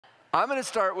I'm going to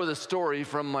start with a story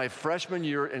from my freshman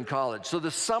year in college. So the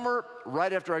summer,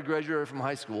 right after I graduated from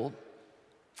high school,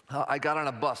 I got on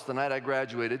a bus the night I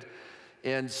graduated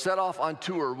and set off on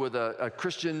tour with a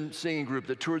Christian singing group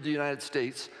that toured the United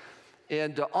States.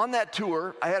 And on that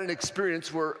tour, I had an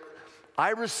experience where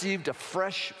I received a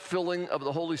fresh filling of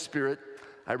the Holy Spirit.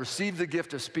 I received the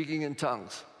gift of speaking in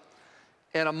tongues.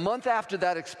 And a month after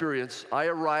that experience, I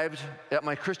arrived at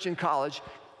my Christian college.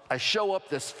 I show up,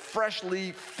 this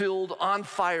freshly filled, on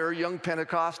fire young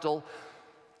Pentecostal,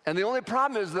 and the only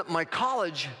problem is that my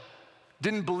college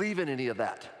didn't believe in any of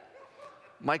that.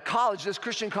 My college, this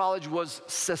Christian college, was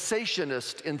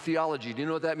cessationist in theology. Do you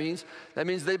know what that means? That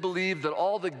means they believed that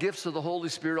all the gifts of the Holy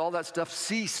Spirit, all that stuff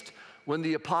ceased when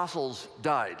the apostles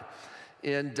died.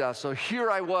 And so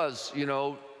here I was, you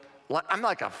know, I'm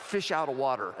like a fish out of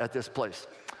water at this place.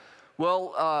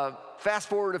 Well, fast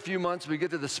forward a few months, we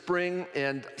get to the spring,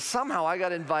 and somehow I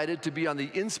got invited to be on the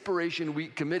Inspiration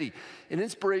Week committee. And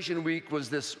Inspiration Week was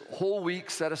this whole week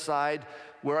set aside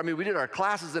where, I mean, we did our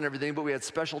classes and everything, but we had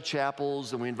special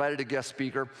chapels, and we invited a guest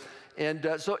speaker. And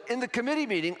so in the committee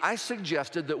meeting, I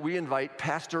suggested that we invite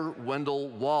Pastor Wendell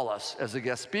Wallace as a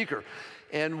guest speaker.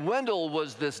 And Wendell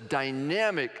was this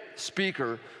dynamic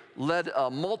speaker, led a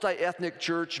multi-ethnic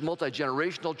church,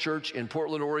 multi-generational church in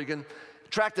Portland, Oregon,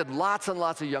 attracted lots and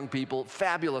lots of young people,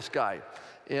 fabulous guy.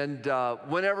 And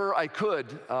whenever I could,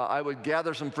 I would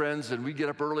gather some friends, and we'd get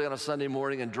up early on a Sunday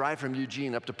morning and drive from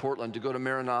Eugene up to Portland to go to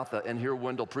Maranatha and hear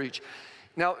Wendell preach.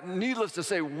 Now, needless to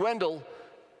say, Wendell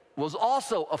was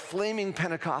also a flaming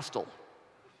Pentecostal,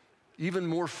 even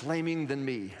more flaming than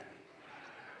me.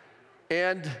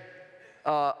 And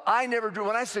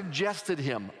when I suggested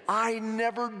him, I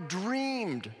never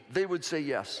dreamed they would say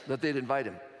yes, that they'd invite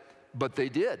him. But they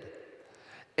did.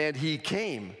 And he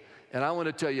came, and I want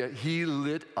to tell you, he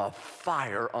lit a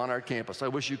fire on our campus. I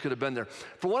wish you could have been there.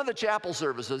 For one of the chapel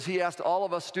services, he asked all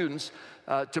of us students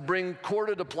to bring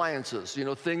corded appliances, you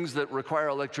know, things that require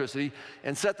electricity,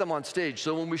 and set them on stage.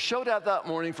 So when we showed up that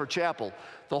morning for chapel,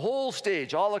 the whole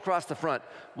stage, all across the front,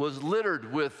 was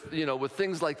littered with, you know, with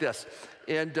things like this.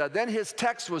 And then his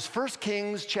text was 1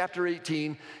 Kings chapter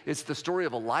 18. It's the story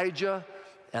of Elijah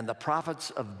and the prophets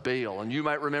of Baal. And you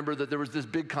might remember that there was this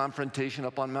big confrontation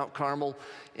up on Mount Carmel,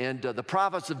 and the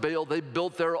prophets of Baal, they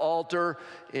built their altar,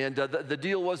 and the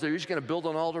deal was they're just gonna build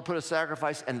an altar, put a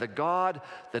sacrifice, and the God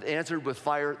that answered with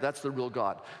fire, that's the real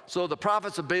God. So the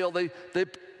prophets of Baal, they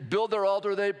build their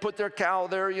altar, they put their cow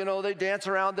there, you know, they dance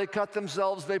around, they cut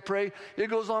themselves, they pray. It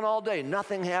goes on all day,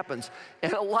 nothing happens.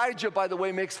 And Elijah, by the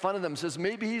way, makes fun of them, says,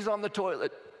 maybe he's on the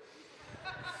toilet.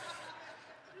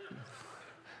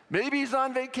 Maybe he's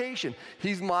on vacation.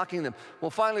 He's mocking them. Well,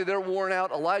 finally, they're worn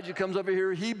out. Elijah comes over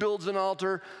here. He builds an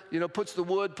altar, you know, puts the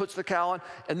wood, puts the cow on,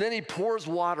 and then he pours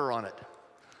water on it,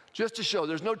 just to show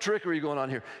there's no trickery going on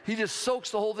here. He just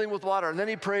soaks the whole thing with water, and then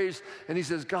he prays, and he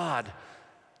says, God,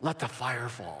 let the fire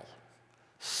fall.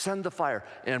 Send the fire.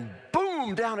 And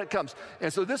boom, down it comes.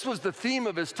 And so this was the theme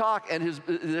of his talk, and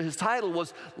his title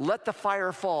was Let the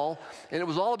Fire Fall. And it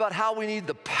was all about how we need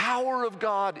the power of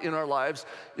God in our lives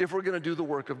if we're going to do the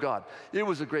work of God. It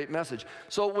was a great message.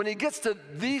 So when he gets to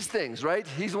these things, right,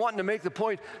 he's wanting to make the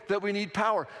point that we need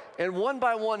power. And one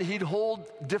by one, he'd hold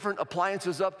different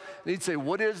appliances up, and he'd say,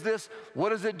 what is this? What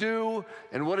does it do?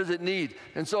 And what does it need?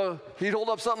 And so he'd hold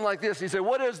up something like this. He'd say,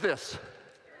 what is this?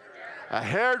 A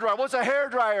hairdryer. What's a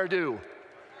hairdryer do?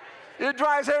 It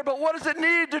dries hair, but what does it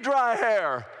need to dry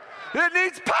hair? It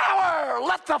needs power.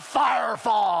 Let the fire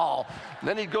fall. And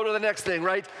then he'd go to the next thing,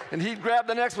 right? And he'd grab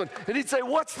the next one, and he'd say,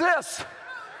 what's this?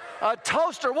 A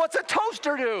toaster. What's a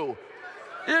toaster do?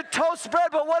 It toasts bread,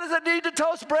 but what does it need to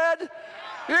toast bread?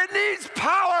 It needs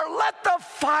power. Let the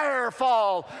fire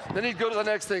fall. Then he'd go to the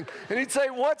next thing, and he'd say,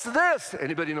 what's this?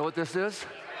 Anybody know what this is?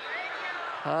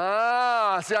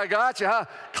 Ah, see, I got you, huh?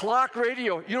 Clock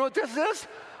radio. You know what this is?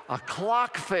 A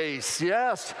clock face,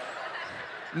 yes.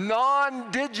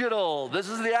 Non-digital. This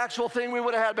is the actual thing we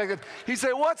would have had back then. He'd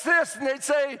say, what's this? And they'd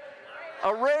say,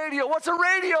 a radio. What's a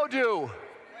radio do?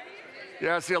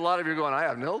 Yeah, I see a lot of you going, I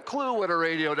have no clue what a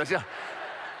radio does. Yeah.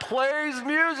 Plays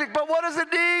music, but what does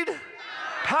it need?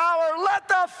 Power. Let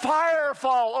the fire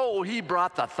fall. Oh, he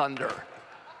brought the thunder.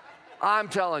 I'm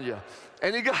telling you.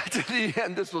 And he got to the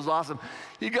end. This was awesome.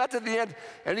 He got to the end,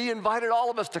 and he invited all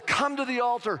of us to come to the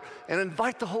altar and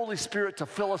invite the Holy Spirit to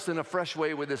fill us in a fresh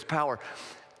way with his power.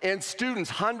 And students,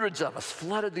 hundreds of us,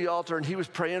 flooded the altar, and he was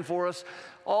praying for us.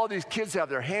 All these kids have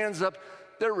their hands up.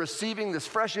 They're receiving this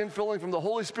fresh infilling from the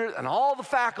Holy Spirit, and all the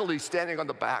faculty standing on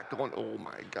the back going, oh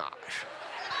my gosh.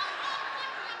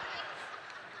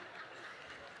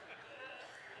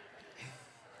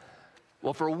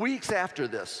 Well, for weeks after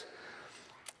this,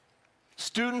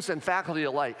 Students and faculty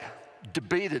alike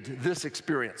debated this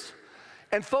experience.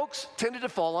 And folks tended to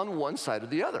fall on one side or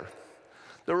the other.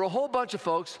 There were a whole bunch of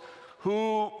folks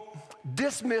who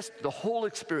dismissed the whole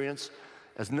experience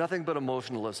as nothing but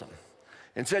emotionalism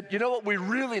and said, you know what we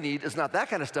really need is not that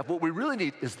kind of stuff. What we really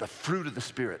need is the fruit of the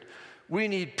Spirit. We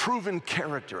need proven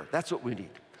character. That's what we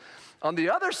need. On the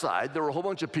other side, there were a whole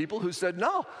bunch of people who said,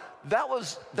 no, that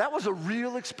was a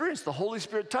real experience. The Holy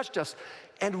Spirit touched us,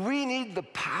 and we need the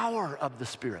power of the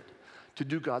Spirit to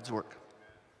do God's work.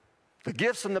 The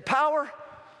gifts and the power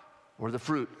or the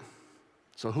fruit.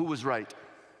 So who was right?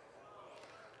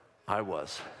 I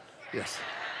was, yes.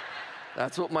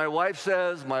 That's what my wife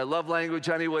says, my love language,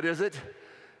 honey, what is it?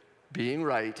 Being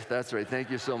right, that's right,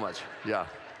 thank you so much, yeah.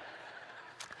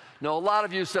 No, a lot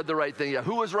of you said the right thing, yeah.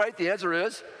 Who was right? The answer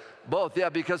is both, yeah,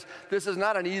 because this is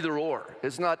not an either or.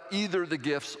 It's not either the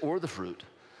gifts or the fruit.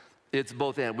 It's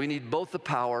both and. We need both the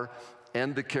power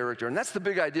and the character. And that's the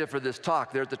big idea for this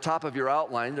talk. There at the top of your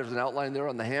outline, there's an outline there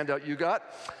on the handout you got.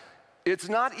 It's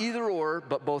not either or,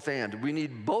 but both and. We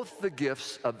need both the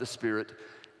gifts of the Spirit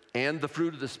and the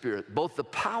fruit of the Spirit, both the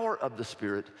power of the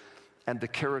Spirit and the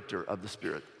character of the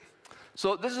Spirit.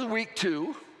 So this is week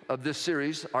 2 of this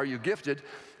series, Are You Gifted?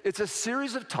 It's a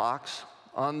series of talks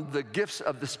on the gifts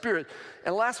of the Spirit.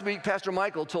 And last week, Pastor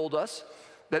Michael told us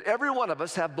that every one of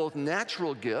us have both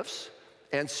natural gifts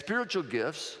and spiritual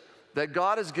gifts that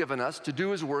God has given us to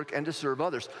do His work and to serve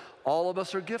others. All of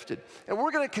us are gifted. And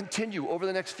we're going to continue over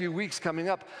the next few weeks coming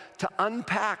up to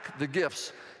unpack the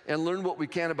gifts and learn what we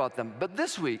can about them. But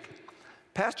this week,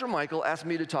 Pastor Michael asked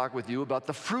me to talk with you about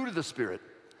the fruit of the Spirit,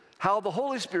 how the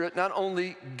Holy Spirit not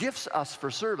only gifts us for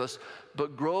service,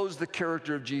 but grows the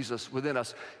character of Jesus within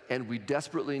us, and we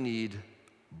desperately need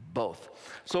both.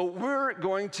 So we're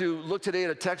going to look today at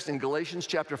a text in Galatians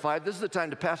chapter 5. This is the time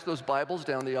to pass those Bibles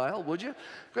down the aisle, would you?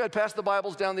 Go ahead, pass the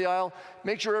Bibles down the aisle.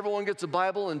 Make sure everyone gets a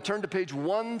Bible and turn to page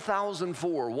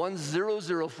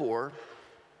 1004.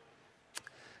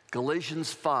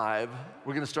 Galatians 5,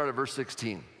 we're going to start at verse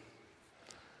 16.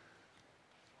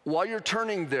 While you're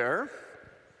turning there,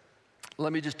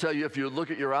 let me just tell you, if you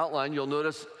look at your outline, you'll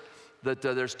notice that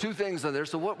there's 2 things on there.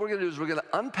 So what we're going to do is we're going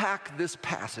to unpack this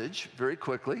passage very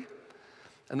quickly.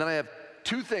 And then I have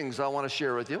 2 things I want to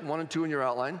share with you, 1 and 2 in your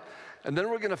outline. And then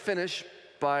we're going to finish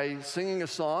by singing a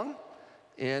song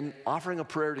and offering a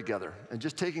prayer together and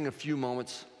just taking a few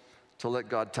moments to let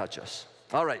God touch us.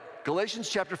 All right, Galatians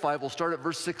chapter 5, we'll start at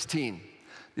verse 16.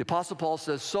 The Apostle Paul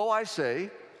says, "So I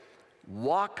say,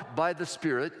 walk by the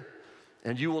Spirit,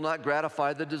 and you will not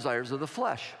gratify the desires of the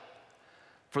flesh.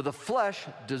 For the flesh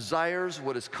desires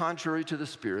what is contrary to the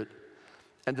Spirit,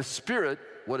 and the Spirit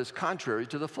what is contrary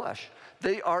to the flesh.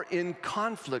 They are in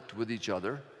conflict with each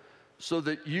other, so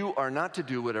that you are not to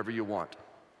do whatever you want.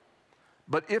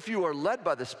 But if you are led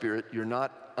by the Spirit, you're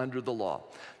not under the law."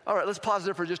 All right, let's pause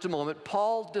there for just a moment.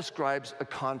 Paul describes a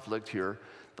conflict here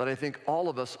that I think all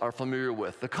of us are familiar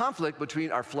with. The conflict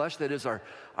between our flesh, that is our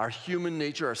human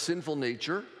nature, our sinful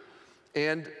nature,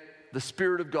 and the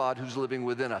Spirit of God who's living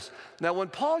within us. Now, when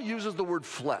Paul uses the word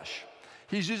flesh,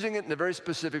 he's using it in a very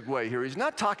specific way here. He's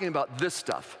not talking about this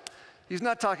stuff. He's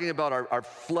not talking about our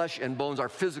flesh and bones, our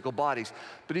physical bodies,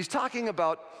 but he's talking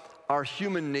about our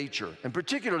human nature, and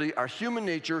particularly our human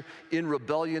nature in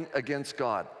rebellion against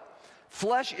God.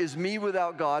 Flesh is me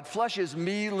without God. Flesh is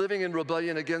me living in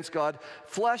rebellion against God.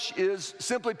 Flesh is,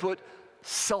 simply put,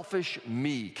 selfish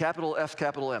me, capital F,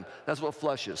 capital M. That's what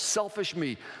flesh is, selfish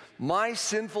me. My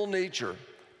sinful nature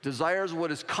desires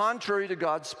what is contrary to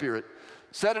God's Spirit.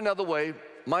 Said another way,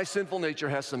 my sinful nature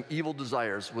has some evil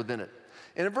desires within it.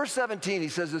 And in verse 17, he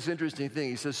says this interesting thing.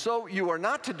 He says, "So you are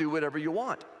not to do whatever you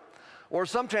want." Or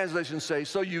some translations say,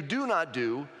 "So you do not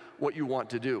do what you want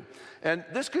to do." And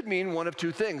this could mean one of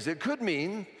 2 things. It could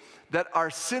mean that our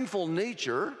sinful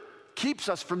nature keeps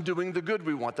us from doing the good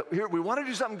we want. Here, we want to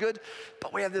do something good,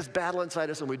 but we have this battle inside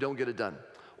us and we don't get it done.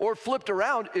 Or flipped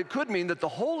around, it could mean that the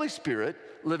Holy Spirit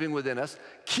living within us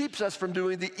keeps us from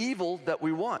doing the evil that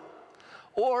we want.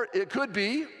 Or it could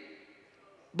be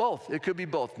both. It could be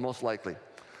both, most likely.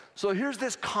 So here's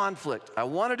this conflict. I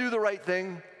want to do the right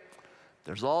thing.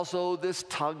 There's also this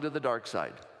tug to the dark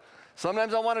side.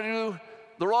 Sometimes I want to do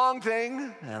the wrong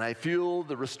thing, and I feel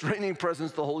the restraining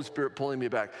presence of the Holy Spirit pulling me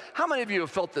back. How many of you have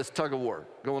felt this tug of war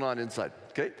going on inside?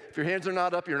 Okay? If your hands are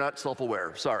not up, you're not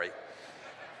self-aware. Sorry.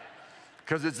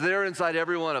 Because it's there inside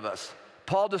every one of us.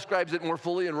 Paul describes it more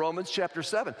fully in Romans chapter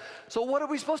 7. So what are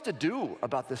we supposed to do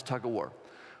about this tug of war?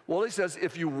 Well, he says,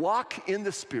 if you walk in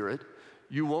the Spirit,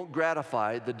 you won't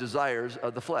gratify the desires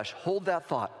of the flesh. Hold that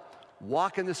thought.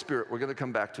 Walk in the Spirit. We're going to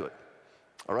come back to it.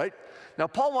 All right? Now,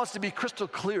 Paul wants to be crystal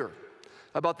clear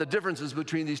about the differences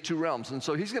between these two realms. And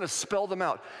so he's going to spell them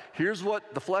out. Here's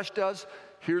what the flesh does.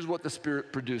 Here's what the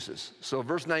Spirit produces. So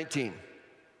verse 19,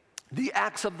 the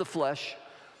acts of the flesh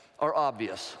are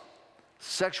obvious: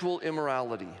 sexual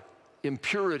immorality,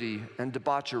 impurity and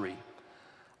debauchery,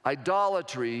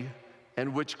 idolatry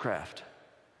and witchcraft,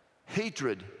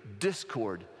 hatred,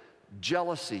 discord,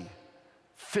 jealousy,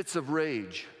 fits of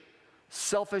rage,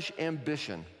 selfish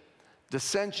ambition,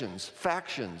 dissensions,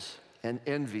 factions, and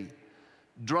envy,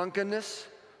 drunkenness,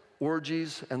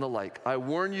 orgies, and the like. I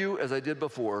warn you, as I did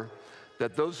before,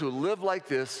 that those who live like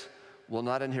this will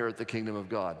not inherit the kingdom of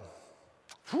God.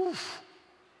 Whew.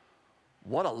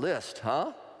 What a list,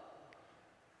 huh?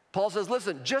 Paul says,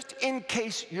 listen, just in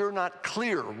case you're not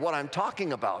clear what I'm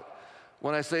talking about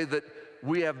when I say that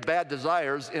we have bad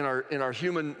desires in our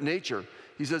human nature,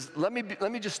 he says, let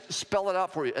me just spell it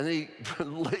out for you. And then he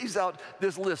lays out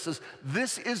this list, says,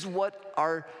 this is what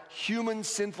our human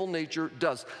sinful nature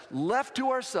does. Left to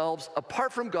ourselves,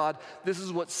 apart from God, this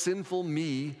is what sinful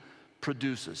me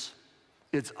produces.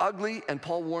 It's ugly, and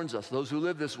Paul warns us, those who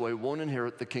live this way won't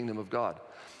inherit the kingdom of God.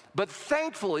 But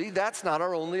thankfully, that's not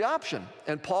our only option.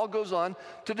 And Paul goes on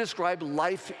to describe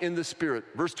life in the Spirit.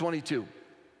 Verse 22.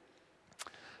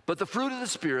 But the fruit of the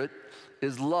Spirit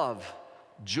is love,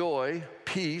 joy,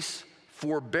 peace,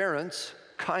 forbearance,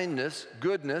 kindness,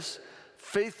 goodness,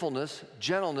 faithfulness,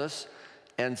 gentleness,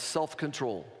 and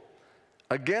self-control.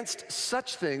 Against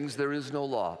such things there is no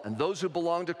law. And those who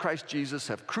belong to Christ Jesus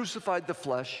have crucified the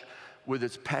flesh with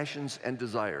its passions and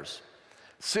desires.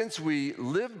 Since we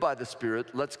live by the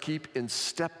Spirit, let's keep in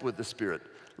step with the Spirit.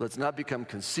 Let's not become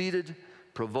conceited,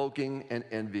 provoking, and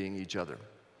envying each other.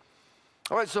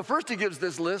 All right, so first he gives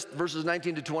this list, verses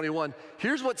 19 to 21.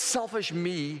 Here's what selfish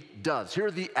me does. Here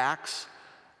are the acts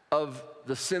of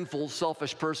the sinful,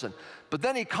 selfish person. But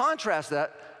then he contrasts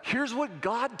that. Here's what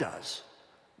God does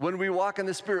when we walk in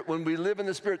the Spirit, when we live in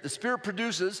the Spirit. The Spirit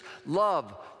produces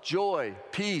love, joy,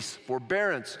 peace,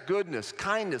 forbearance, goodness,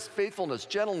 kindness, faithfulness,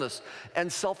 gentleness,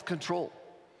 and self-control.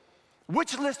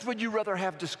 Which list would you rather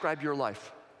have describe your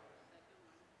life?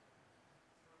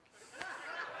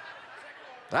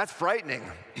 That's frightening.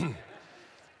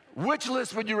 Which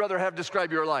list would you rather have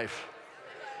describe your life?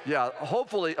 Yeah,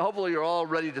 hopefully you're all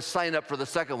ready to sign up for the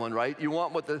second one, right? You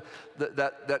want what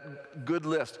that good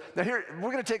list. Now here,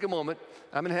 we're going to take a moment.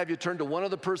 I'm going to have you turn to one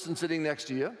other person sitting next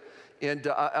to you, and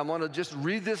I want to just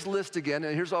read this list again,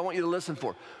 and here's what I want you to listen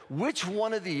for. Which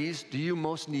one of these do you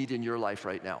most need in your life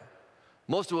right now?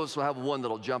 Most of us will have one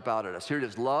that'll jump out at us. Here it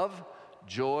is: love,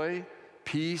 joy,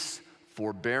 peace,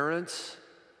 forbearance,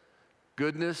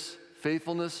 goodness,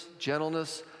 faithfulness,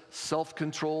 gentleness,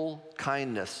 self-control,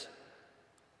 kindness.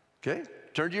 Okay?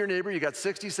 Turn to your neighbor. You got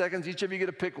 60 seconds. Each of you get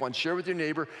to pick one. Share with your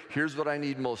neighbor, here's what I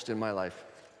need most in my life.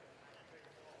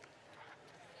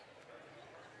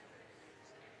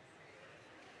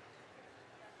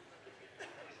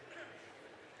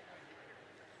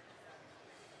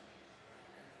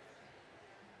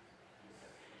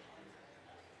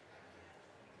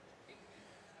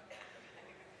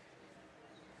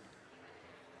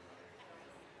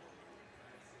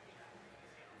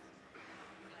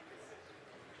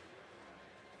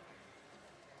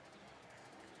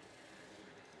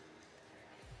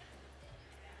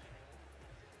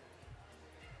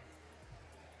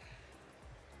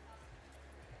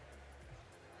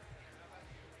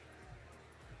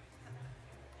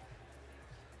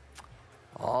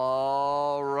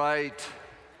 All right.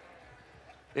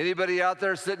 Anybody out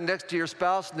there sitting next to your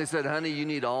spouse and they said, honey, you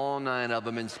need all 9 of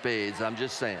them in spades? I'm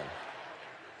just saying.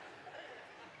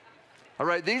 All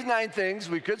right, these 9 things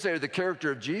we could say are the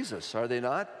character of Jesus, are they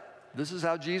not? This is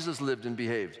how Jesus lived and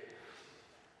behaved.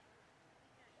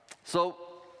 So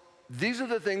these are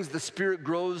the things the Spirit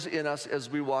grows in us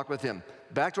as we walk with Him.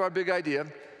 Back to our big idea.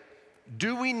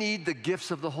 Do we need the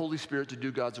gifts of the Holy Spirit to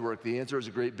do God's work? The answer is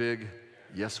a great big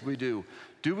yes, we do.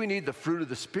 Do we need the fruit of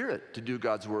the Spirit to do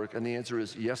God's work? And the answer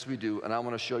is yes, we do. And I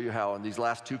want to show you how in these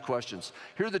last 2 questions.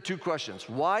 Here are the 2 questions.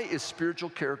 Why is spiritual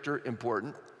character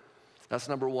important? That's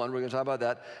number 1. We're going to talk about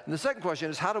that. And the second question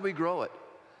is, how do we grow it?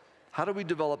 How do we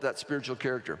develop that spiritual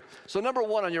character? So number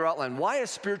 1 on your outline, why is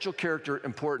spiritual character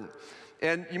important?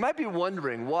 And you might be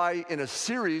wondering why in a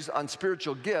series on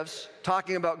spiritual gifts,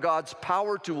 talking about God's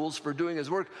power tools for doing His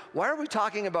work, why are we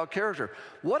talking about character?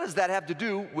 What does that have to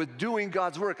do with doing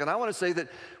God's work? And I want to say that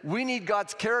we need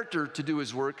God's character to do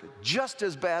His work just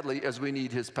as badly as we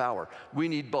need His power. We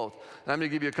need both. And I'm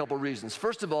going to give you a couple reasons.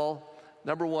 First of all,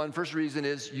 number 1, first reason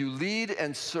is you lead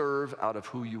and serve out of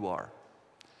who you are.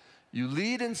 You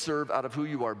lead and serve out of who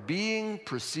you are. Being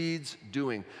precedes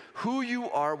doing. Who you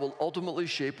are will ultimately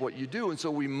shape what you do. And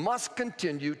so we must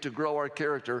continue to grow our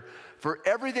character, for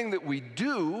everything that we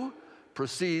do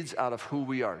proceeds out of who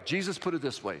we are. Jesus put it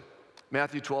this way,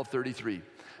 Matthew 12:33.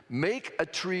 Make a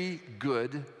tree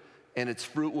good, and its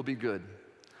fruit will be good.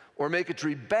 Or make a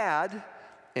tree bad,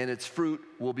 and its fruit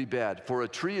will be bad. For a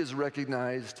tree is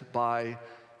recognized by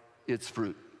its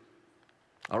fruit.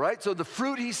 All right, so the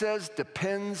fruit, he says,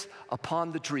 depends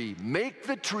upon the tree. Make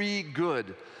the tree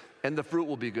good, and the fruit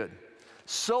will be good.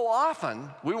 So often,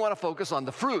 we want to focus on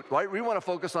the fruit, right? We want to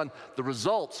focus on the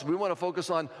results. We want to focus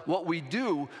on what we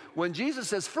do, when Jesus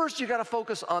says, first you got to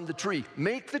focus on the tree.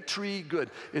 Make the tree good.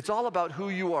 It's all about who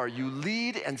you are. You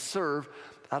lead and serve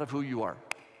out of who you are.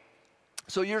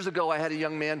 So years ago, I had a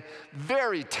young man,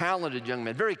 very talented young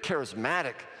man, very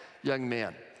charismatic young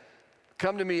man,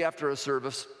 come to me after a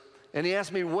service, and he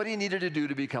asked me what he needed to do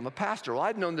to become a pastor. Well,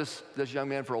 I'd known this young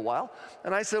man for a while,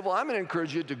 and I said, well, I'm going to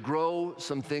encourage you to grow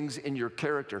some things in your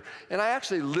character. And I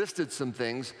actually listed some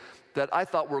things that I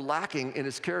thought were lacking in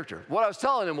his character. What I was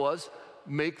telling him was,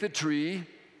 make the tree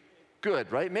good,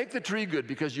 right? Make the tree good,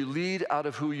 because you lead out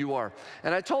of who you are.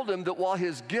 And I told him that while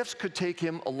his gifts could take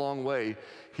him a long way,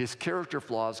 his character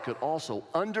flaws could also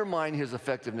undermine his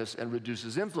effectiveness and reduce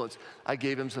his influence. I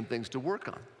gave him some things to work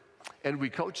on, and we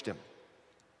coached him.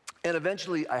 And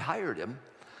eventually, I hired him.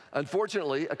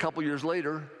 Unfortunately, a couple years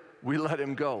later, we let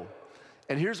him go.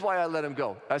 And here's why I let him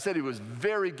go. I said he was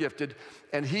very gifted,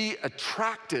 and he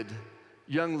attracted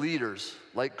young leaders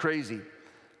like crazy,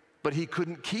 but he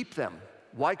couldn't keep them.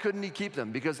 Why couldn't he keep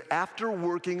them? Because after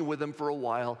working with them for a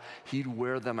while, he'd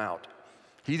wear them out.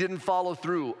 He didn't follow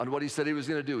through on what he said he was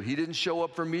going to do. He didn't show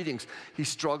up for meetings. He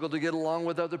struggled to get along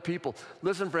with other people.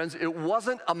 Listen, friends, it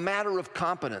wasn't a matter of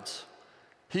competence.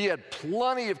 He had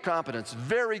plenty of competence,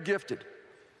 very gifted.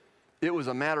 It was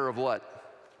a matter of what?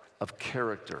 Of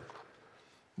character.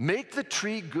 Make the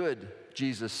tree good,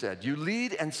 Jesus said. You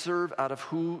lead and serve out of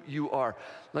who you are.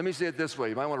 Let me say it this way.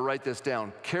 You might want to write this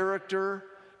down. Character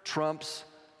trumps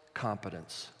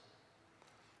competence.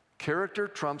 Character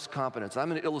trumps competence. I'm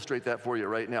going to illustrate that for you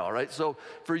right now, all right? So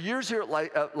for years here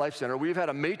at Life Center, we've had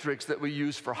a matrix that we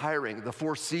use for hiring, the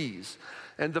 4 C's.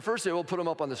 And the first C, we'll put them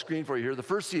up on the screen for you here. The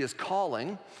first C is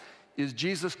calling. Is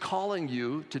Jesus calling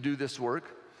you to do this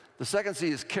work? The second C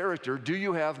is character. Do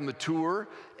you have mature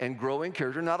and growing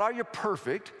character? Not are you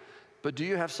perfect, but do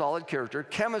you have solid character?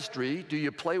 Chemistry. Do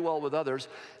you play well with others?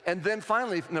 And then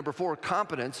finally, number 4,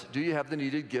 competence. Do you have the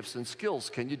needed gifts and skills?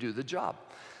 Can you do the job?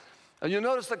 And you'll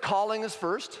notice that calling is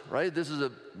first, right? This is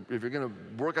if you're going to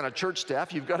work on a church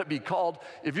staff, you've got to be called.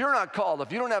 If you're not called,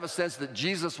 if you don't have a sense that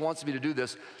Jesus wants me to do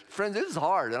this, friends, this is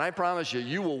hard, and I promise you,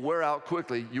 you will wear out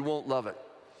quickly. You won't love it.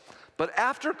 But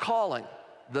after calling,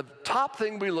 the top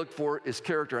thing we look for is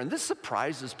character. And this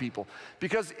surprises people,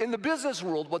 because in the business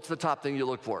world, what's the top thing you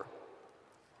look for?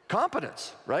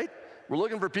 Competence, right? We're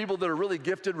looking for people that are really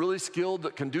gifted, really skilled,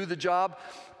 that can do the job.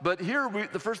 But here,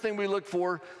 the first thing we look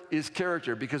for is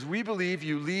character, because we believe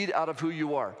you lead out of who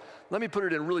you are. Let me put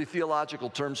it in really theological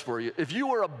terms for you. If you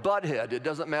were a butthead, it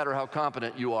doesn't matter how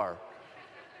competent you are,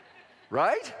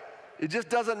 right? It just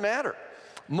doesn't matter.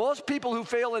 Most people who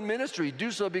fail in ministry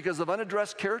do so because of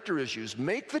unaddressed character issues.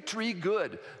 Make the tree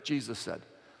good, Jesus said.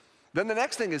 Then the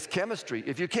next thing is chemistry.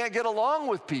 If you can't get along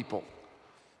with people,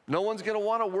 no one's going to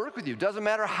want to work with you. Doesn't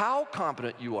matter how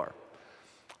competent you are.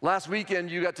 Last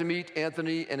weekend, you got to meet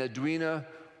Anthony and Edwina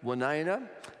Wanaina,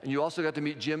 and you also got to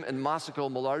meet Jim and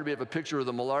Masako Millard. We have a picture of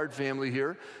the Millard family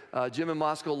here. Jim and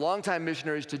Masako, longtime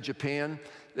missionaries to Japan.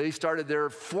 They started there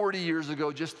 40 years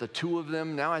ago, just the 2 of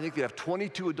them. Now I think they have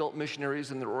 22 adult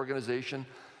missionaries in their organization.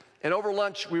 And over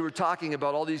lunch, we were talking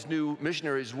about all these new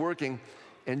missionaries working,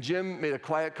 and Jim made a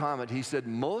quiet comment. He said,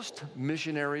 most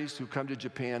missionaries who come to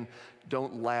Japan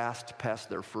don't last past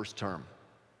their first term.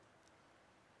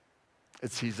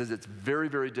 He says it's very,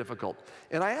 very difficult.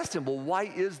 And I asked him, well, why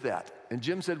is that? And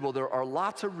Jim said, well, there are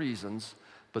lots of reasons,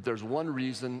 but there's one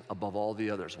reason above all the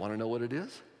others. Want to know what it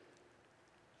is?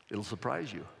 It'll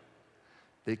surprise you.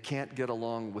 They can't get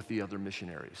along with the other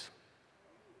missionaries.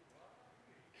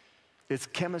 It's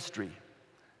chemistry.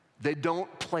 They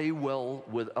don't play well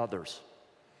with others.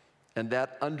 And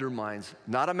that undermines,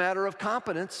 not a matter of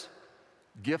competence,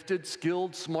 gifted,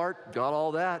 skilled, smart, got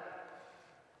all that,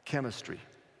 chemistry.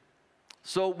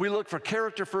 So we look for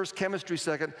character first, chemistry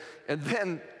second, and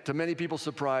then, to many people's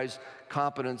surprise,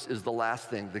 competence is the last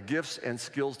thing, the gifts and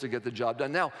skills to get the job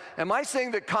done. Now, am I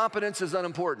saying that competence is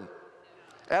unimportant?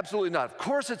 Absolutely not. Of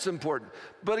course it's important.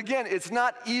 But again, it's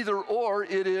not either or,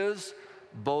 it is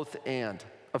both and.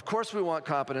 Of course we want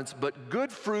competence, but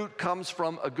good fruit comes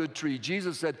from a good tree.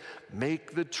 Jesus said,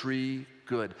 make the tree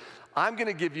good. I'm going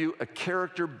to give you a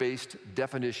character-based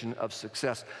definition of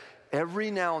success.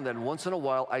 Every now and then, once in a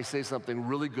while, I say something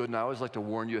really good, and I always like to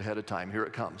warn you ahead of time. Here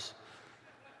it comes.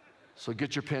 So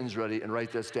get your pens ready and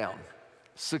write this down.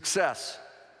 Success.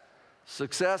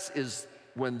 Success is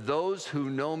when those who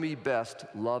know me best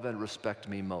love and respect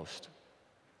me most.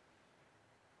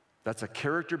 That's a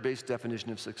character-based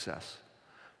definition of success.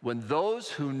 When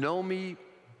those who know me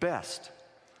best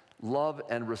love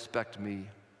and respect me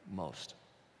most.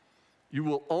 You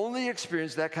will only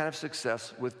experience that kind of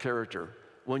success with character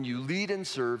when you lead and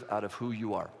serve out of who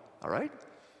you are, all right?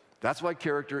 That's why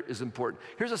character is important.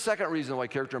 Here's a second reason why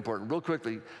character is important, real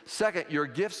quickly. Second, your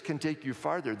gifts can take you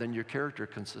farther than your character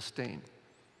can sustain.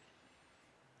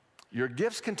 Your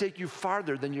gifts can take you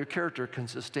farther than your character can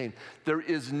sustain. There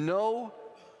is no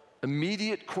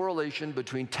immediate correlation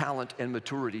between talent and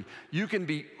maturity. You can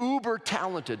be uber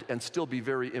talented and still be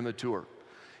very immature.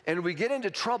 And we get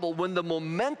into trouble when the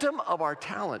momentum of our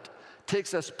talent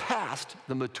takes us past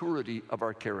the maturity of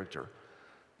our character.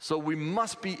 So we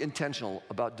must be intentional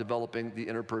about developing the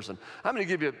inner person. I'm going to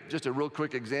give you just a real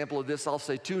quick example of this. I'll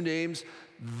say two names,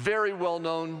 very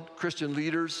well-known Christian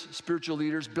leaders, spiritual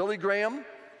leaders. Billy Graham.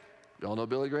 You all know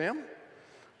Billy Graham?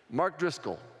 Mark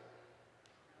Driscoll.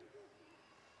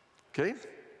 Okay?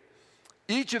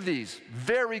 Each of these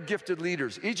very gifted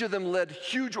leaders, each of them led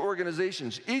huge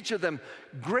organizations, each of them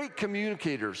great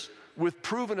communicators with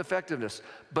proven effectiveness,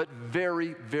 but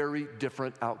very, very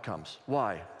different outcomes.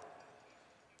 Why?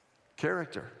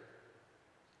 Character.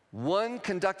 One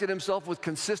conducted himself with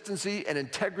consistency and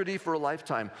integrity for a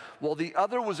lifetime, while the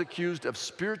other was accused of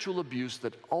spiritual abuse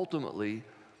that ultimately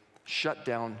shut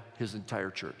down his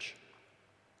entire church.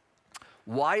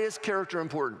 Why is character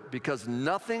important? Because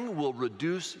nothing will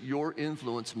reduce your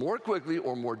influence more quickly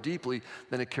or more deeply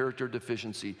than a character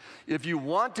deficiency. If you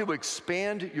want to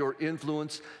expand your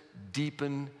influence,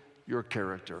 deepen your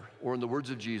character. Or in the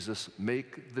words of Jesus,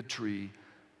 make the tree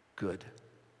good.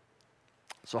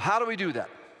 So how do we do that?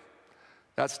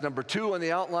 That's number 2 on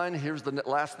the outline. Here's the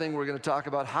last thing we're going to talk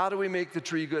about. How do we make the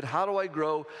tree good? How do I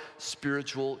grow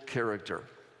spiritual character?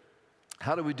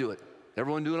 How do we do it?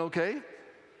 Everyone doing okay?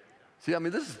 See, I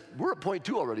mean, we're at point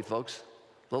 2 already, folks.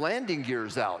 The landing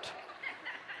gear's out.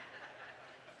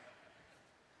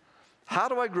 How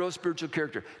do I grow spiritual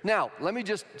character? Now, let me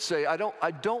just say, I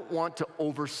don't want to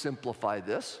oversimplify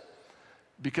this,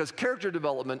 because character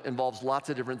development involves lots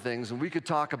of different things, and we could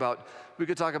talk about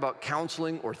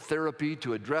counseling or therapy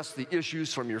to address the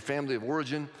issues from your family of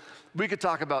origin. We could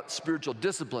talk about spiritual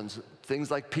disciplines,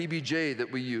 things like PBJ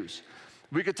that we use.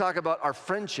 We could talk about our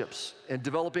friendships and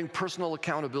developing personal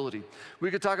accountability.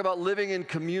 We could talk about living in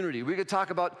community. We could talk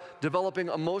about developing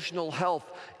emotional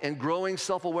health and growing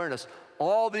self-awareness.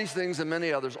 All these things and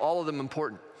many others, all of them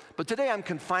important. But today I'm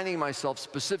confining myself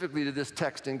specifically to this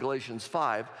text in Galatians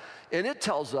 5, and it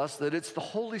tells us that it's the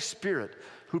Holy Spirit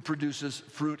who produces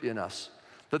fruit in us.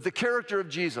 That the character of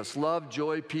Jesus, love,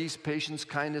 joy, peace, patience,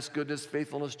 kindness, goodness,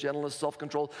 faithfulness, gentleness,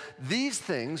 self-control, these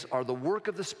things are the work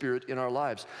of the Spirit in our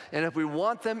lives. And if we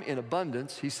want them in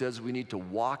abundance, he says we need to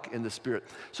walk in the Spirit.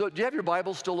 So do you have your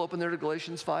Bible still open there to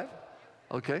Galatians 5?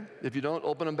 Okay, if you don't,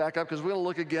 open them back up, because we're going to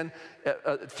look again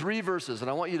at 3 verses,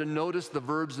 and I want you to notice the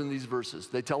verbs in these verses.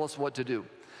 They tell us what to do.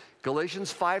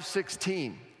 Galatians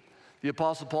 5:16, the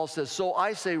Apostle Paul says, so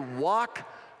I say walk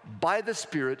by the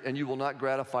Spirit, and you will not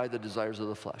gratify the desires of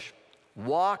the flesh.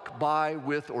 Walk by,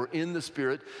 with, or in the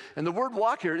Spirit. And the word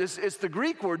walk here, it's the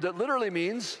Greek word that literally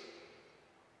means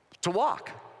to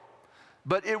walk.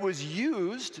 But it was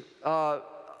used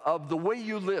of the way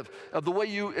you live, of the way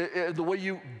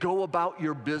you go about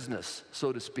your business,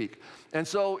 so to speak. And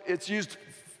so it's used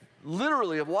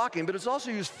literally of walking, but it's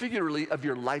also used figuratively of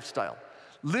your lifestyle.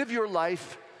 Live your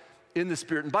life in the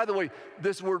Spirit. And by the way,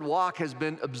 this word walk has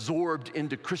been absorbed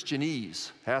into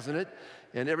Christianese, hasn't it?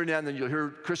 And every now and then you'll hear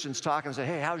Christians talk and say,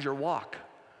 hey, how's your walk?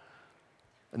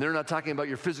 And they're not talking about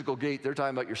your physical gait, they're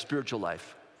talking about your spiritual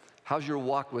life. How's your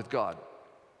walk with God?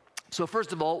 So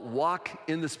first of all, walk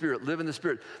in the Spirit, live in the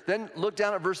Spirit. Then look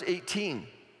down at verse 18.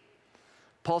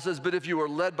 Paul says, but if you are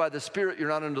led by the Spirit, you're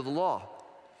not under the law.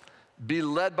 Be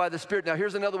led by the Spirit. Now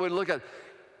here's another way to look at it.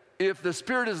 If the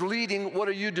Spirit is leading, what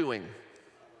are you doing?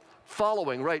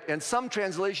 Following, right? And some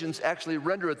translations actually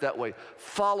render it that way.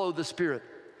 Follow the Spirit.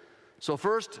 So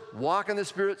first, walk in the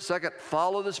Spirit. Second,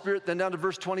 follow the Spirit. Then down to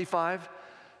verse 25.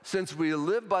 Since we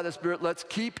live by the Spirit, let's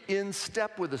keep in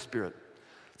step with the Spirit.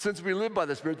 Since we live by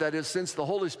the Spirit, that is, since the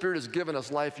Holy Spirit has given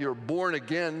us life, you're born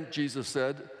again, Jesus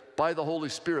said, by the Holy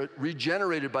Spirit,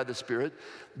 regenerated by the Spirit.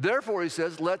 Therefore, he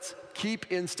says, let's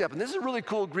keep in step. And this is a really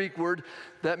cool Greek word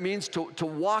that means to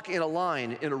walk in a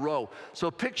line, in a row.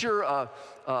 So picture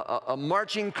a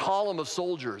marching column of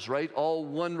soldiers, right? All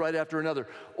one right after another.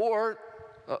 Or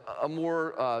a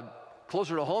more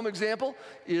closer to home example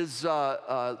is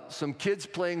some kids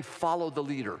playing follow the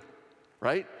leader,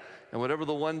 right? And whatever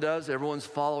the one does, everyone's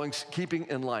following, keeping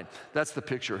in line. That's the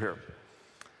picture here.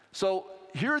 So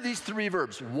here are these three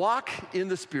verbs: walk in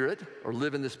the Spirit, or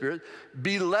live in the Spirit,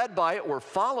 be led by or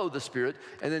follow the Spirit,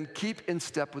 and then keep in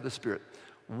step with the Spirit.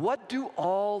 What do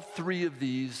all three of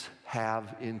these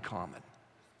have in common?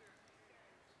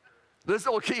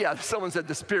 Okay, yeah, someone said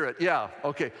the Spirit. Yeah,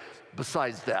 okay.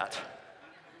 Besides that.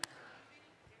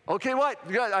 Okay, what?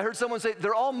 I heard someone say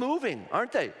they're all moving,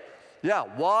 aren't they? Yeah,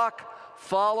 walk,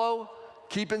 follow,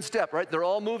 keep in step, right? They're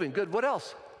all moving. Good. What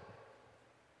else?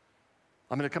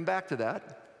 I'm going to come back to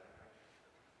that.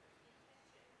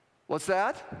 What's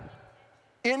that?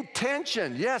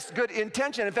 Intention. Yes, good.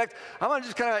 Intention. In fact, I want to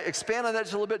just kind of expand on that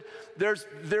just a little bit.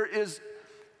 There is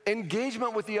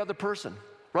engagement with the other person,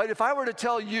 right? If I were to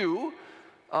tell you,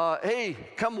 hey,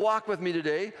 come walk with me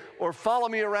today, or follow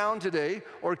me around today,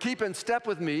 or keep in step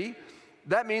with me,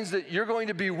 that means that you're going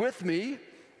to be with me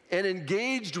and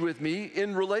engaged with me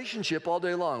in relationship all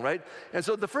day long, right? And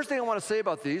so the first thing I want to say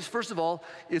about these, first of all,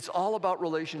 it's all about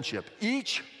relationship.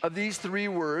 Each of these three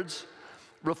words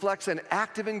reflects an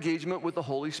active engagement with the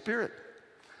Holy Spirit.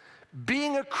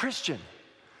 Being a Christian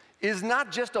is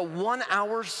not just a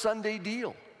 1-hour Sunday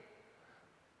deal.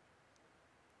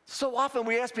 So often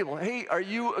we ask people, hey, are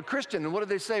you a Christian? And what do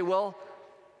they say? Well,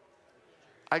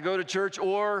 I go to church,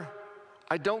 or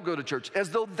I don't go to church, as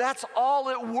though that's all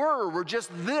it were. We're just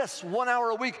this 1 hour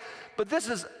a week. But this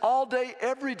is all day,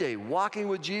 every day, walking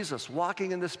with Jesus,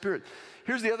 walking in the Spirit.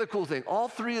 Here's the other cool thing. All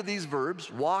three of these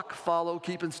verbs, walk, follow,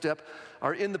 keep in step,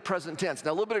 are in the present tense.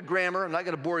 Now, a little bit of grammar. I'm not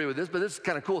going to bore you with this, but this is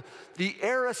kind of cool. The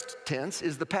aorist tense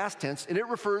is the past tense, and it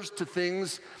refers to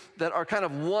things that are kind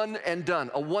of one and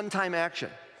done, a one-time action.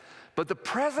 But the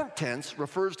present tense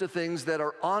refers to things that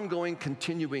are ongoing,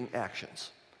 continuing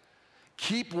actions.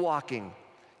 Keep walking,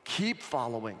 keep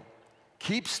following,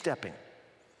 keep stepping.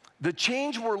 The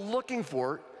change we're looking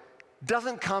for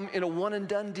doesn't come in a one and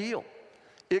done deal.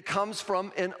 It comes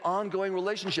from an ongoing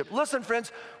relationship. Listen,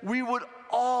 friends, we would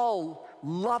all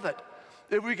love it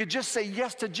if we could just say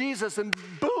yes to Jesus and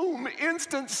boom,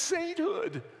 instant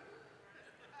sainthood.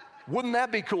 Wouldn't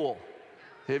that be cool?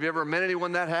 Have you ever met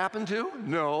anyone that happened to?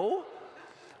 No.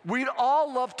 We'd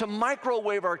all love to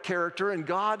microwave our character, and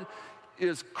God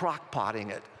is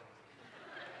crock-potting it.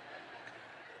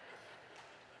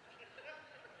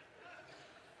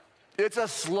 It's a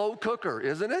slow cooker,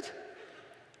 isn't it?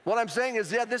 What I'm saying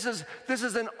is, yeah, this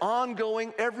is an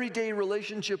ongoing, everyday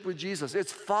relationship with Jesus.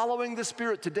 It's following the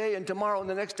Spirit today and tomorrow and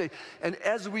the next day. And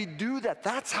as we do that,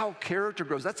 that's how character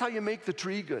grows. That's how you make the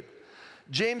tree good.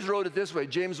 James wrote it this way,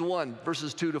 James 1,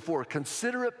 verses 2-4.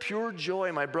 Consider it pure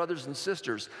joy, my brothers and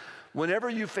sisters, whenever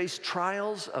you face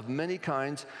trials of many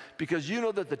kinds, because you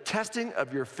know that the testing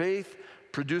of your faith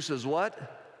produces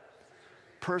what?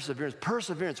 Perseverance.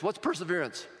 Perseverance. What's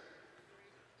perseverance?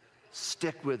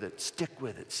 Stick with it. Stick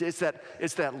with it. See, it's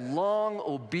that long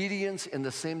obedience in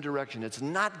the same direction. It's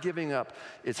not giving up.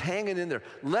 It's hanging in there.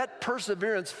 Let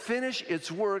perseverance finish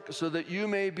its work so that you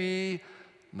may be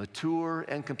mature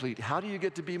and complete. How do you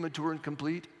get to be mature and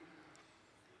complete?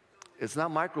 It's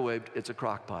not microwaved, it's a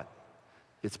crock pot.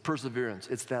 It's perseverance.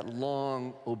 It's that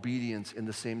long obedience in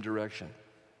the same direction.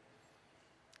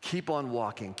 Keep on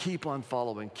walking, keep on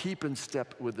following, keep in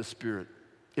step with the Spirit.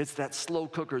 It's that slow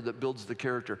cooker that builds the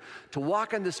character. To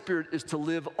walk in the Spirit is to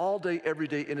live all day, every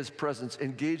day in His presence,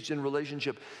 engaged in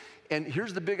relationship. And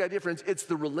here's the big idea, friends. It's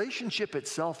the relationship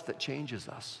itself that changes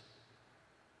us.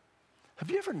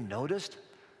 Have you ever noticed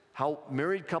how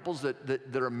married couples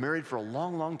that are married for a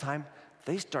long, long time,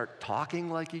 they start talking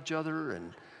like each other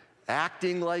and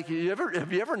acting like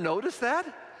have you ever noticed that?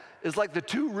 It's like the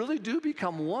two really do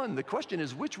become one. The question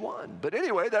is which one? But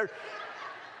anyway,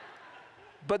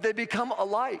 but they become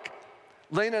alike.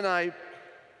 Lane and I,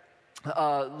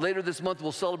 later this month,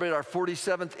 will celebrate our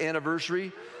 47th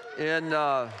anniversary. And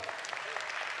I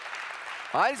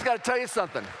just got to tell you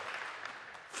something.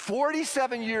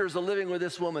 47 years of living with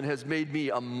this woman has made me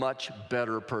a much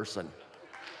better person.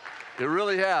 It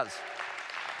really has.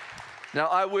 Now,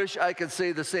 I wish I could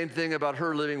say the same thing about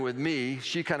her living with me.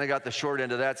 She kind of got the short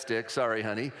end of that stick. Sorry,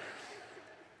 honey.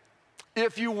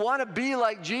 If you want to be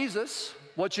like Jesus,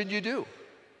 what should you do?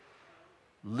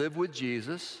 Live with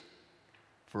Jesus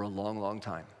for a long, long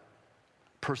time.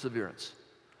 Perseverance.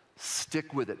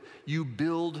 Stick with it. You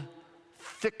build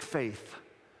thick faith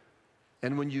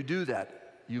And when you do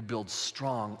that, you build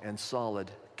strong and solid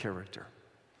character.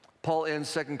 Paul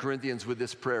ends 2 Corinthians with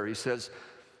this prayer. He says,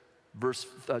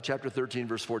 chapter 13,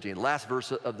 verse 14, last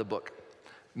verse of the book.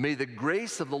 May the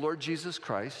grace of the Lord Jesus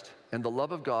Christ and the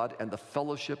love of God and the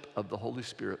fellowship of the Holy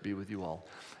Spirit be with you all.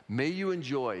 May you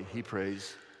enjoy, he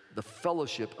prays, the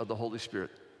fellowship of the Holy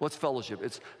Spirit. What's fellowship?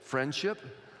 It's friendship,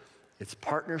 it's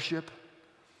partnership,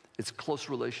 it's close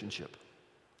relationship.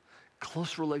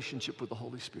 Close relationship with the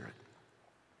Holy Spirit.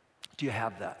 Do you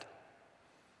have that?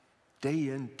 Day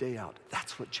in, day out.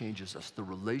 That's what changes us. The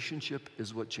relationship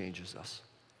is what changes us.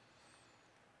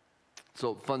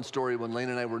 So, fun story, when Lane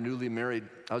and I were newly married,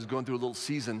 I was going through a little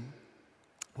season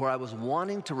where I was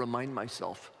wanting to remind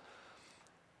myself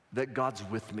that God's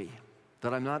with me,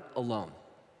 that I'm not alone.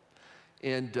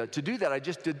 And to do that, I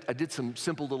did some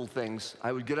simple little things.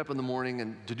 I would get up in the morning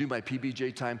and to do my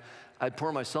PBJ time, I'd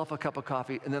pour myself a cup of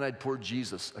coffee, and then I'd pour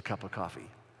Jesus a cup of coffee.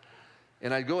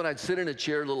 And I'd go and I'd sit in a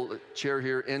chair, little chair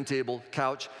here, end table,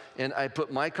 couch, and I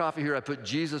put my coffee here, I put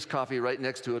Jesus' coffee right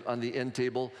next to it on the end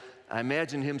table. I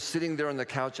imagine him sitting there on the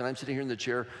couch, and I'm sitting here in the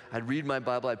chair. I'd read my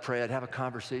Bible, I'd pray, I'd have a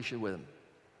conversation with him.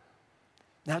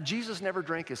 Now, Jesus never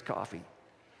drank his coffee.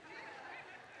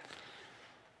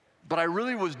 But I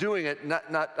really was doing it,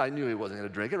 I knew he wasn't going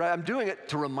to drink it, right? I'm doing it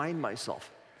to remind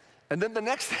myself. And then the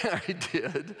next thing I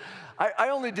did, I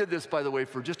only did this, by the way,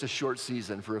 for just a short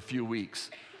season, for a few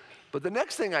weeks. But the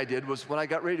next thing I did was when I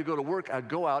got ready to go to work, I'd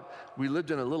go out. We lived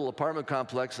in a little apartment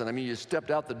complex, and I mean, you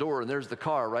stepped out the door, and there's the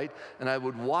car, right? And I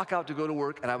would walk out to go to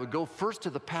work, and I would go first to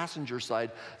the passenger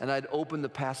side, and I'd open the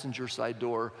passenger side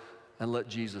door and let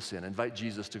Jesus in, invite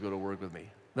Jesus to go to work with me.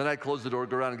 Then I'd close the door,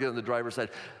 go around and get on the driver's side.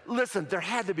 Listen, there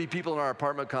had to be people in our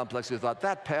apartment complex who thought,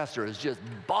 that pastor is just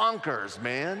bonkers,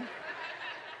 man.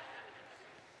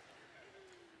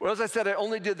 Well, as I said, I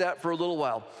only did that for a little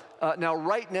while. Now,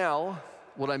 right now,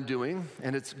 what I'm doing,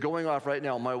 and it's going off right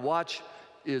now, my watch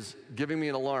is giving me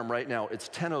an alarm right now. It's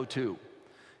 10:02.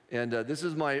 And this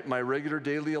is my regular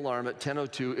daily alarm at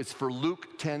 10:02. It's for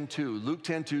Luke 10:2. Luke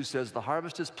 10:2 says, the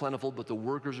harvest is plentiful, but the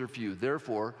workers are few.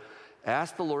 Therefore,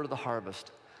 ask the Lord of the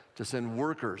harvest to send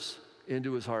workers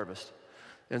into his harvest.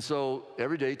 And so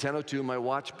every day, 10:02, my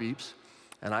watch beeps,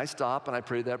 and I stop and I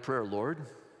pray that prayer, Lord,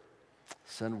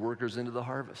 send workers into the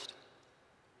harvest.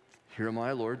 Here am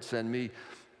I, Lord, send me.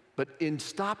 But in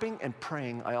stopping and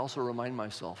praying, I also remind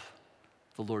myself,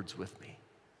 the Lord's with me.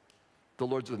 The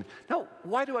Lord's with me. Now,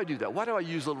 why do I do that? Why do I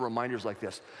use little reminders like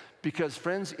this? Because,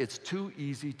 friends, it's too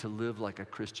easy to live like a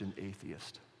Christian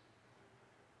atheist.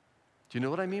 Do you know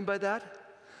what I mean by that?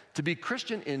 To be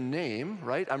Christian in name,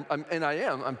 right?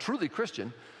 I'm truly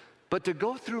Christian, but to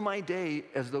go through my day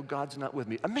as though God's not with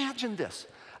me. Imagine this.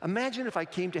 Imagine if I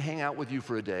came to hang out with you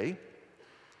for a day,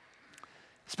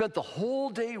 spent the whole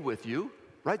day with you,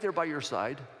 right there by your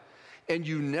side, and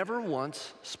you never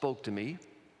once spoke to me,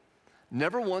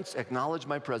 never once acknowledged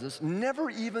my presence, never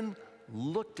even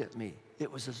looked at me.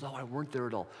 It was as though I weren't there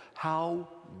at all. How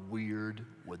weird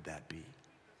would that be?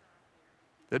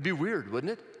 That'd be weird,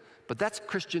 wouldn't it? But that's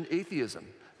Christian atheism,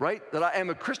 right? That I am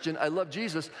a Christian, I love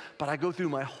Jesus, but I go through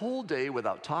my whole day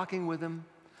without talking with him,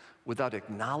 without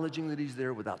acknowledging that he's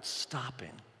there, without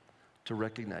stopping to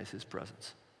recognize his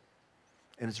presence.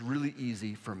 And it's really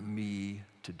easy for me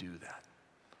to do that.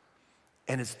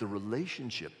 And it's the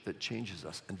relationship that changes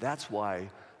us. And that's why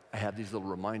I have these little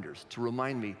reminders to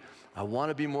remind me, I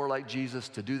want to be more like Jesus.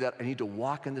 To do that, I need to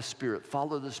walk in the Spirit,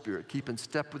 follow the Spirit, keep in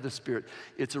step with the Spirit.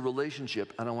 It's a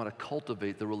relationship, and I want to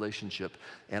cultivate the relationship.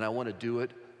 And I want to do it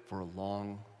for a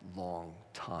long, long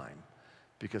time,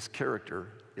 because character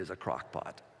is a crock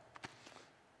pot.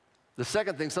 The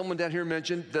second thing someone down here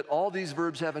mentioned that all these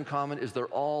verbs have in common is they're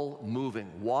all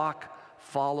moving. Walk,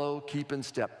 follow, keep in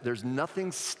step. There's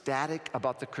nothing static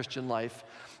about the Christian life.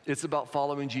 It's about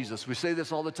following Jesus. We say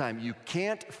this all the time. You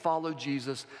can't follow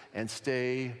Jesus and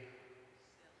stay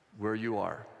where you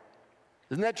are.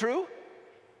 Isn't that true?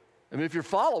 I mean, if you're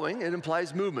following, it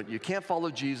implies movement. You can't follow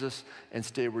Jesus and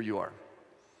stay where you are.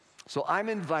 So I'm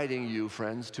inviting you,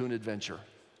 friends, to an adventure.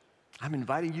 I'm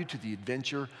inviting you to the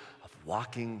adventure of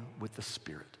walking with the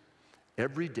Spirit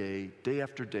every day, day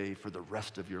after day, for the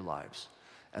rest of your lives.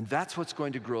 And that's what's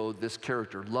going to grow this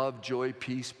character. Love, joy,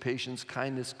 peace, patience,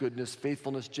 kindness, goodness,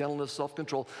 faithfulness, gentleness,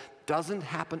 self-control. Doesn't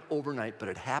happen overnight, but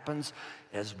it happens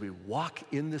as we walk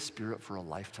in the Spirit for a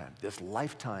lifetime, this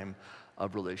lifetime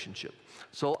of relationship.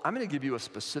 So I'm going to give you a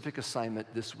specific assignment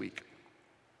this week.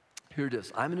 Here it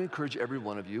is. I'm going to encourage every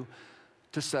one of you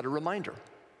to set a reminder.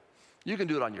 You can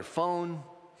do it on your phone.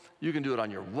 You can do it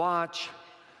on your watch.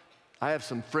 I have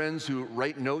some friends who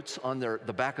write notes on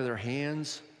the back of their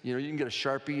hands You know, you can get a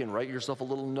Sharpie and write yourself a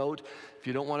little note. If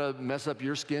you don't want to mess up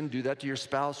your skin, do that to your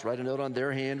spouse. Write a note on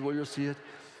their hand where you'll see it.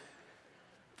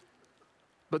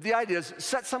 But the idea is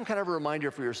set some kind of a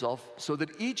reminder for yourself so that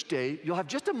each day you'll have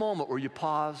just a moment where you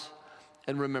pause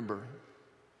and remember,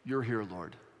 you're here,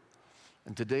 Lord.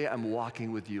 And today I'm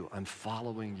walking with you. I'm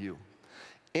following you.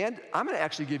 And I'm going to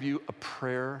actually give you a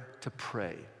prayer to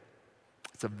pray.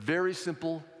 It's a very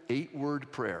simple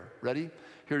 8-word prayer. Ready?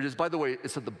 Here it is. By the way,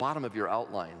 it's at the bottom of your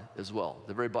outline as well,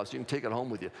 the very bottom, so you can take it home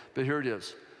with you. But here it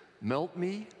is. Melt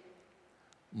me,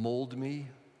 mold me,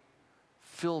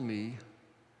 fill me,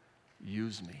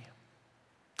 use me.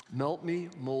 Melt me,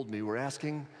 mold me. We're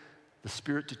asking the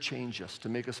Spirit to change us, to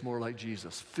make us more like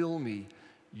Jesus. Fill me,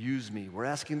 use me. We're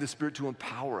asking the Spirit to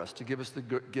empower us, to give us the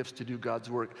gifts to do God's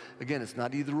work. Again, it's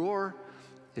not either or,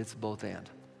 it's both and.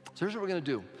 So here's what we're going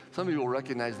to do. Some of you will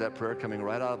recognize that prayer coming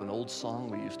right out of an old song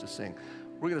we used to sing.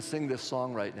 We're going to sing this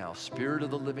song right now. Spirit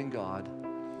of the living God,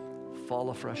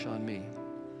 fall afresh on me.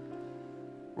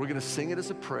 We're going to sing it as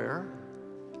a prayer,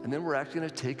 and then we're actually going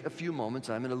to take a few moments.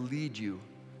 I'm going to lead you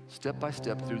step by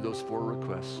step through those 4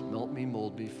 requests. Melt me,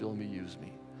 mold me, fill me, use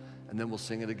me. And then we'll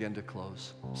sing it again to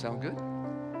close. Sound good?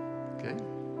 Okay?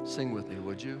 Sing with me,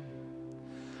 would you?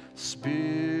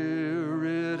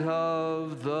 Spirit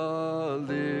of the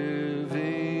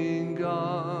living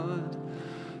God,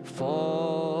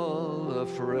 fall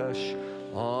afresh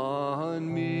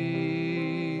on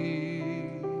me.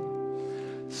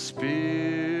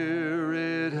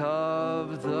 Spirit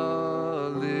of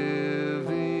the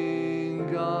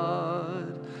living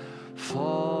God,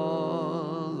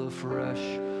 fall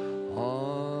afresh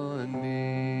on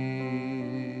me.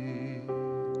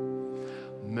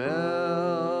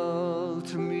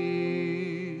 Melt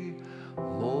me,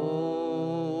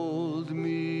 mold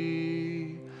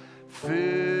me,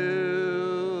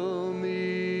 fill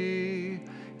me,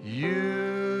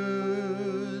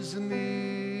 use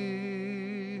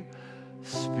me.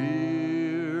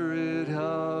 Spirit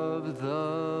of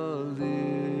the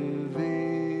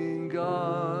living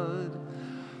God,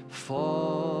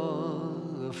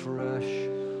 fall afresh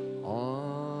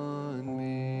on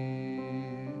me.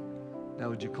 Now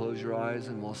would you close your eyes,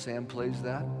 and while Sam plays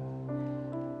that,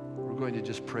 we're going to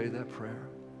just pray that prayer.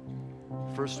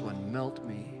 First one, melt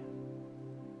me.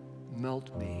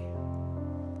 Melt me.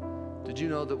 Did you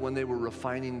know that when they were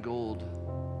refining gold,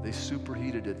 they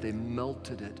superheated it, they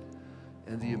melted it,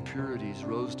 and the impurities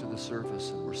rose to the surface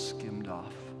and were skimmed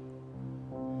off?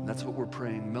 And that's what we're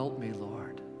praying. Melt me,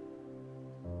 Lord.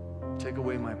 Take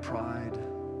away my pride,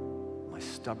 my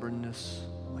stubbornness,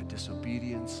 my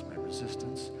disobedience, my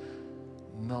resistance.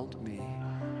 Melt me.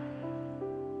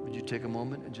 Would you take a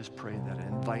moment and just pray that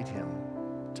and invite him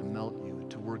to melt you,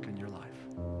 to work in your life?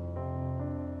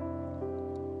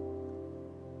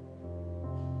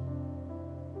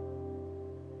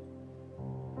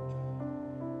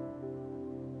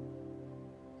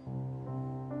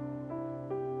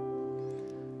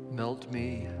 Melt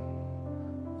me,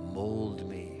 mold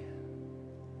me.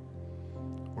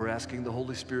 We're asking the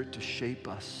Holy Spirit to shape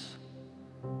us,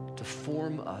 to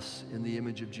form us in the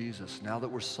image of Jesus. Now that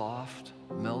we're soft,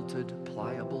 melted,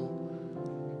 pliable.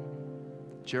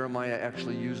 Jeremiah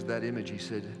actually used that image. He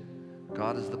said,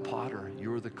 God is the potter,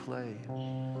 you're the clay.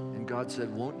 And God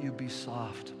said, won't you be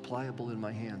soft, pliable in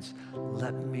my hands?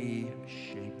 Let me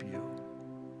shape you.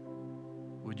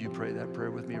 Would you pray that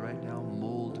prayer with me right now?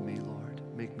 Mold me, Lord.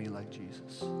 Make me like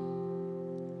Jesus.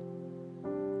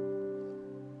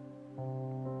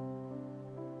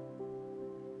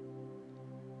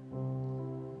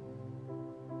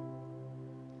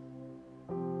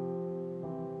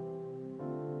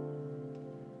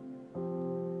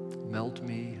 Melt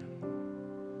me,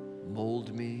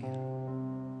 mold me,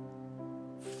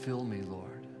 fill me,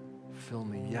 Lord. Fill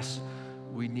me. Yes,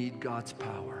 we need God's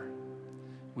power.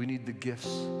 We need the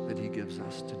gifts that he gives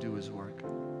us to do his work.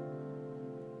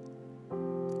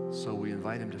 So we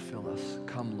invite him to fill us.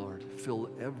 Come, Lord, fill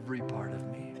every part of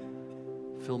me.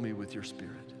 Fill me with your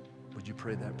Spirit. Would you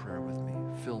pray that prayer with me?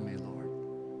 Fill me, Lord.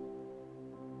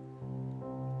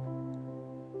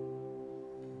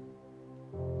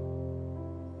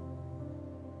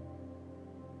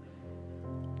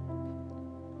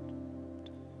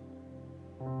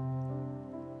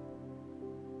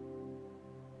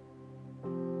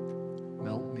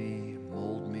 Melt me,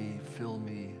 mold me, fill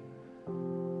me,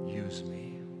 use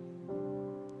me.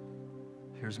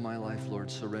 Here's my life,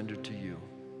 Lord, surrendered to you.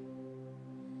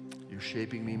 You're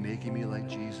shaping me, making me like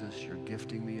Jesus. You're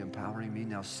gifting me, empowering me.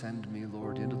 Now send me,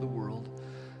 Lord, into the world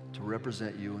to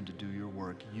represent you and to do your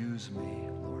work. Use me,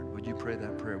 Lord. Would you pray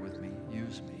that prayer with me?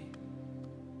 Use me.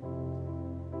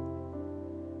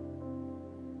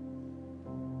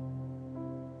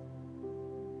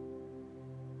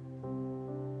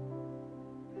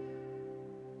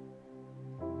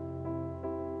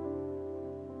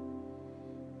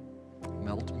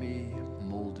 Melt me,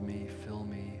 mold me, fill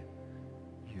me,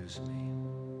 use me.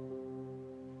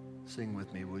 Sing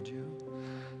with me, would you?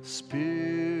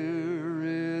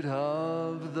 Spirit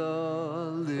of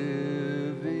the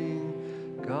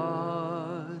living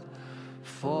God,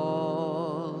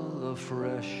 fall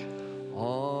afresh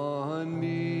on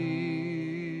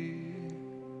me.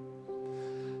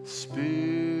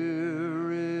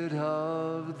 Spirit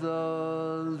of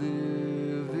the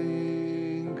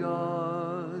living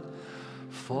God,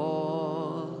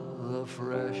 fall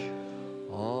afresh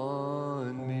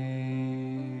on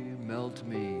me. Melt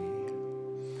me.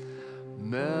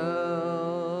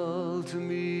 Melt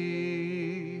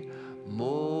me,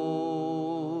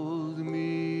 mold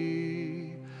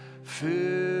me,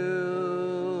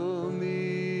 fill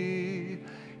me,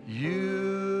 use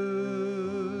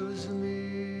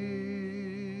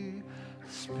me.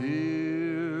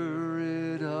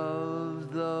 Spirit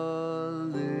of the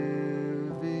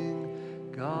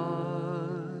living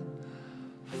God,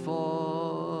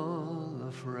 fall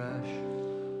afresh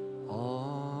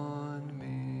on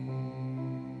me.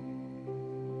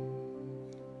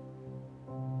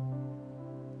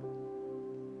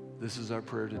 This is our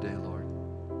prayer today, Lord.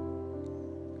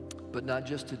 But not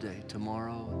just today,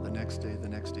 tomorrow, the next day,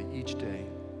 each day.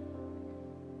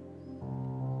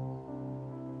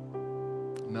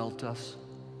 Melt us,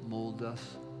 mold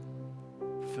us,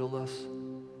 fill us,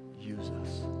 use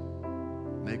us.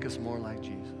 Make us more like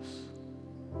Jesus.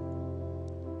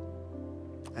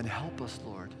 And help us,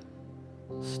 Lord,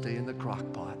 stay in the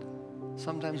crock pot.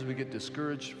 Sometimes we get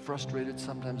discouraged, frustrated.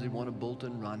 Sometimes we want to bolt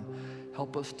and run.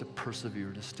 Help us to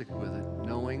persevere, to stick with it,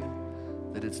 knowing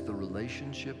that it's the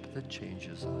relationship that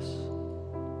changes us.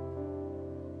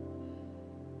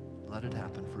 Let it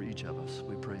happen for each of us.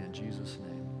 We pray in Jesus'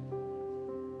 name.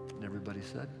 And everybody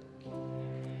said?